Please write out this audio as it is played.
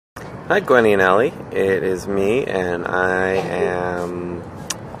Hi Gwenny and Ellie, it is me and I am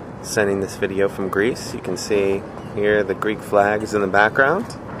sending this video from Greece. You can see here the Greek flags in the background.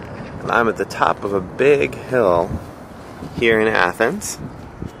 And I'm at the top of a big hill here in Athens.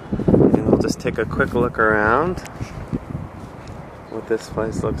 And we'll just take a quick look around what this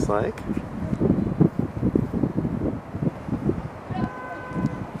place looks like.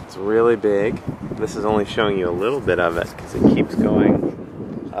 It's really big. This is only showing you a little bit of it because it keeps going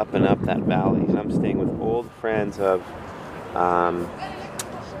up and up that valley. And I'm staying with old friends of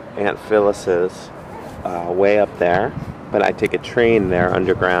Aunt Phyllis's way up there, but I take a train there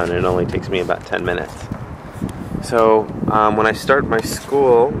underground and it only takes me about 10 minutes. So when I start my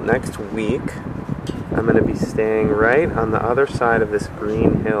school next week, I'm going to be staying right on the other side of this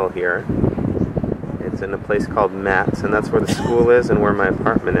green hill here. It's in a place called Metz, and that's where the school is and where my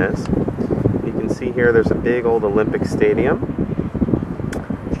apartment is. You can see here there's a big old Olympic stadium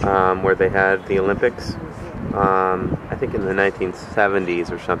where they had the Olympics, I think in the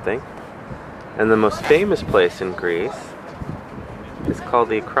 1970s or something. And the most famous place in Greece is called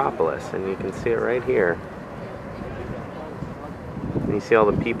the Acropolis, and you can see it right here. And you see all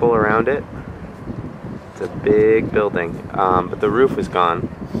the people around it. It's a big building, but the roof is gone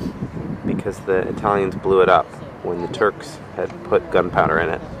because the Italians blew it up when the Turks had put gunpowder in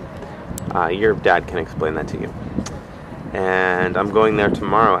it. Your dad can explain that to you. And I'm going there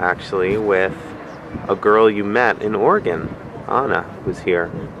tomorrow, actually, with a girl you met in Oregon, Anna, who's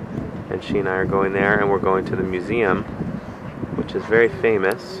here. And she and I are going there, and we're going to the museum, which is very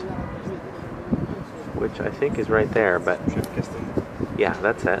famous, which I think is right there, but yeah,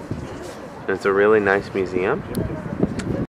 that's it. And it's a really nice museum.